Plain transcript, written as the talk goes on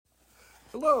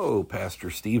Hello, Pastor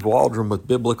Steve Waldron with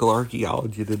Biblical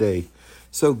Archaeology today.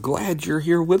 So glad you're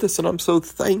here with us, and I'm so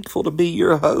thankful to be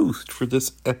your host for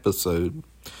this episode.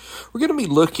 We're going to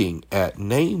be looking at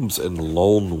names and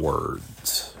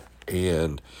loanwords.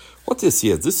 And what this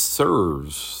is, this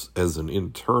serves as an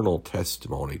internal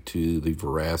testimony to the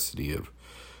veracity of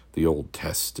the Old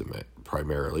Testament,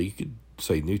 primarily. You could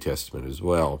say New Testament as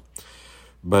well.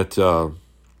 But,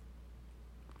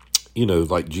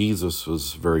 like Jesus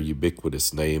was a very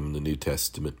ubiquitous name in the New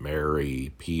Testament,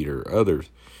 Mary, Peter, others.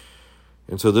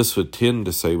 And so this would tend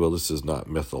to say, well, this is not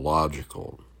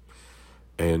mythological.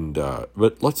 And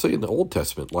but let's say in the Old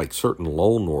Testament, like certain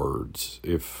loan words,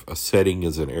 if a setting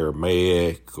is in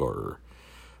Aramaic or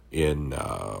in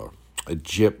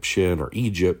Egyptian or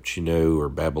Egypt, or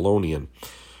Babylonian,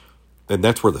 and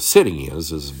that's where the setting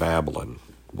is Babylon.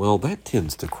 Well, that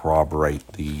tends to corroborate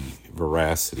the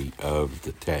veracity of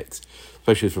the text,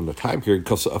 especially from the time period,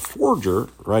 because a forger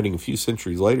writing a few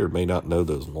centuries later may not know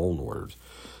those loan words.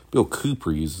 Bill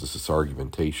Cooper uses this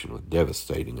argumentation with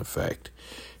devastating effect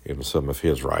in some of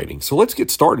his writings. So let's get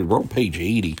started. We're on page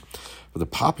 80 of the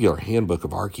Popular Handbook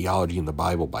of Archaeology in the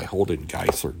Bible by Holden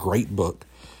Geisler. Great book.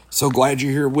 So glad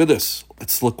you're here with us.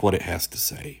 Let's look what it has to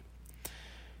say.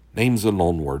 Names and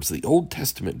loanwords. The Old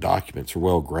Testament documents are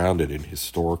well grounded in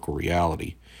historical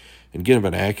reality and give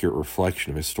an accurate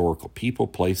reflection of historical people,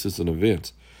 places, and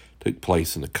events that took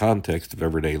place in the context of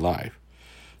everyday life.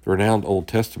 The renowned Old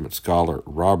Testament scholar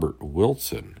Robert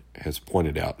Wilson has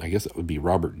pointed out, and I guess that would be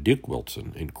Robert Dick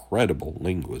Wilson, incredible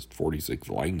linguist, 46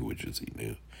 languages he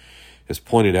knew, has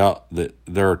pointed out that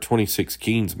there are 26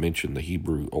 kings mentioned in the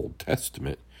Hebrew Old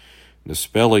Testament, and the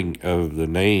spelling of the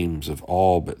names of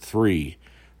all but 3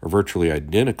 are virtually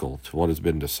identical to what has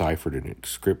been deciphered in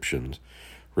inscriptions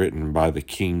written by the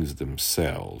kings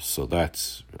themselves. So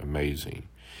that's amazing.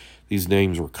 These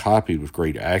names were copied with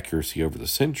great accuracy over the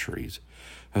centuries.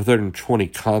 Of 120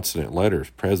 consonant letters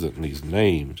present in these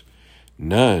names,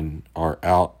 none are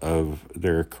out of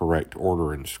their correct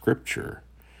order in Scripture.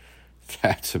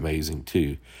 That's amazing,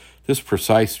 too. This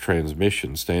precise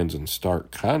transmission stands in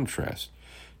stark contrast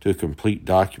to a complete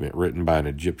document written by an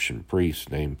Egyptian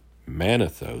priest named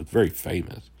Manetho, very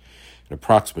famous. In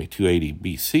approximately 280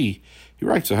 BC, he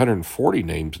writes 140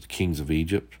 names of the kings of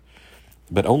Egypt,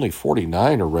 but only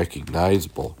 49 are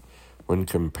recognizable when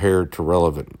compared to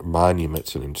relevant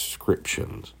monuments and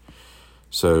inscriptions.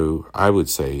 So I would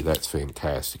say that's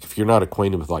fantastic. If you're not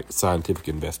acquainted with the scientific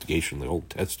investigation of the Old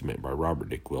Testament by Robert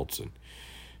Dick Wilson,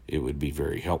 it would be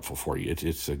very helpful for you.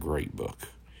 It's a great book.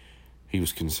 He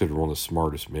was considered one of the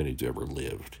smartest men who's ever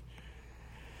lived.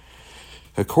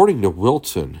 According to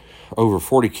Wilson, over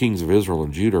 40 kings of Israel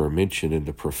and Judah are mentioned in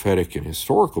the prophetic and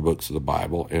historical books of the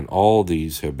Bible, and all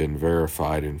these have been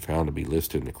verified and found to be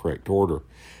listed in the correct order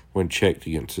when checked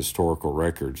against historical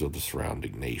records of the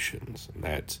surrounding nations, and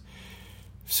that's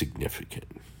significant.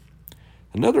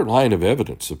 Another line of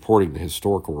evidence supporting the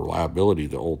historical reliability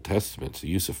of the Old Testament is the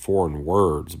use of foreign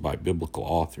words by biblical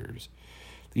authors.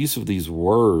 The use of these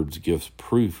words gives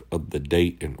proof of the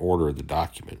date and order of the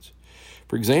documents.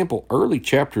 For example, early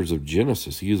chapters of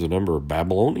Genesis use a number of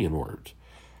Babylonian words,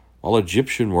 while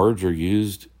Egyptian words are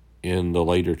used in the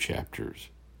later chapters,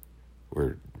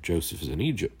 where Joseph is in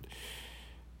Egypt,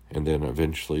 and then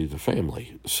eventually the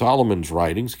family. Solomon's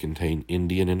writings contain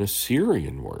Indian and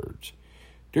Assyrian words.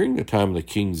 During the time of the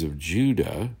kings of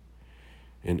Judah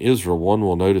and Israel, one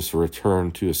will notice a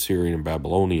return to Assyrian and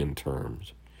Babylonian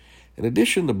terms. In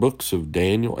addition, the books of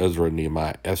Daniel, Ezra,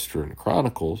 Nehemiah, Esther, and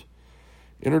Chronicles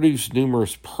introduced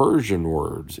numerous Persian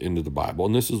words into the Bible,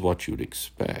 and this is what you would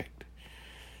expect.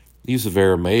 The use of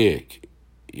Aramaic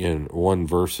in one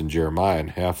verse in Jeremiah and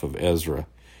half of Ezra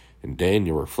and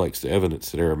Daniel reflects the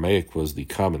evidence that Aramaic was the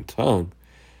common tongue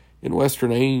in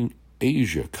Western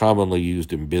Asia, commonly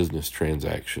used in business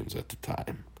transactions at the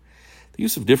time. The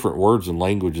use of different words and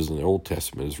languages in the Old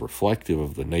Testament is reflective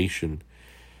of the nation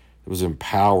that was in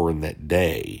power in that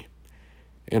day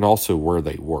and also where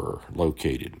they were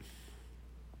located.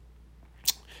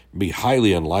 It would be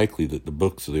highly unlikely that the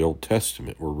books of the Old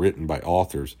Testament were written by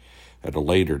authors at a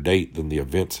later date than the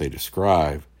events they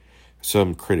describe.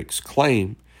 Some critics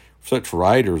claim such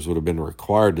writers would have been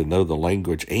required to know the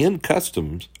language and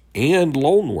customs and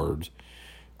loanwords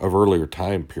of earlier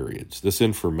time periods. This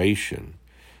information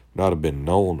would not have been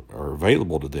known or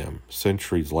available to them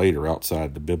centuries later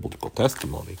outside the biblical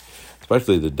testimony,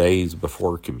 especially the days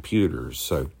before computers.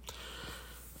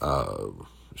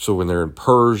 So when they're in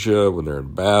Persia, when they're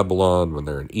in Babylon, when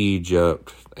they're in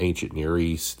Egypt, ancient Near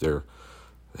East, they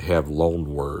have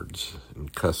loan words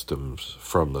and customs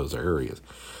from those areas.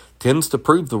 Tends to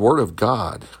prove the Word of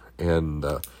God. And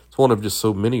It's one of just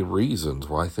so many reasons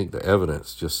why I think the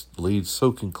evidence just leads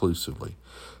so conclusively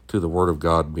to the Word of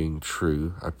God being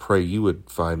true. I pray you would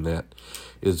find that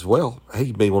as well. Hey,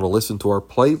 you may want to listen to our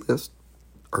playlist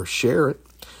or share it,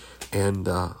 and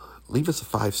leave us a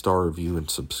 5-star review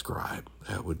and subscribe.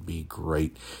 That would be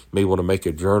great. You may want to make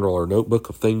a journal or notebook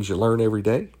of things you learn every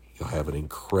day. You'll have an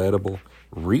incredible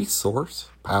resource,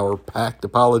 power-packed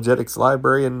apologetics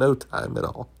library in no time at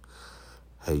all.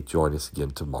 Hey, join us again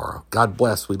tomorrow. God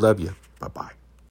bless. We love you. Bye-bye.